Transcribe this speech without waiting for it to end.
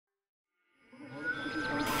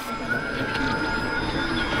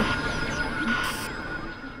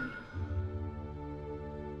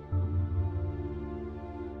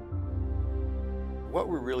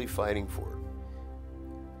really fighting for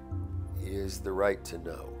is the right to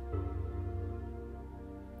know,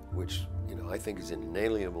 which, I think is an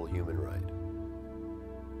inalienable human right.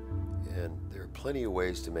 And there are plenty of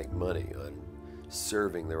ways to make money on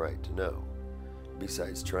serving the right to know,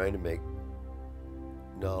 besides trying to make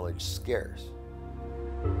knowledge scarce.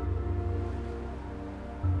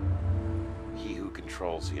 He who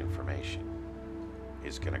controls the information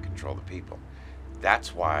is going to control the people.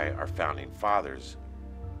 That's why our founding fathers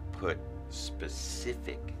put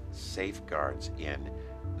specific safeguards in,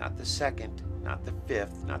 not the Second, not the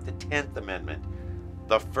Fifth, not the 10th Amendment,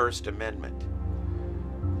 the First Amendment.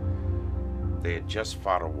 They had just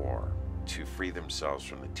fought a war to free themselves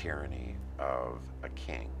from the tyranny of a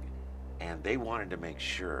king, and they wanted to make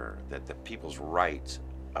sure that the people's rights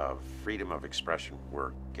of freedom of expression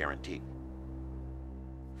were guaranteed.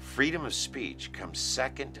 Freedom of speech comes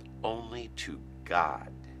second only to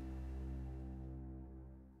God.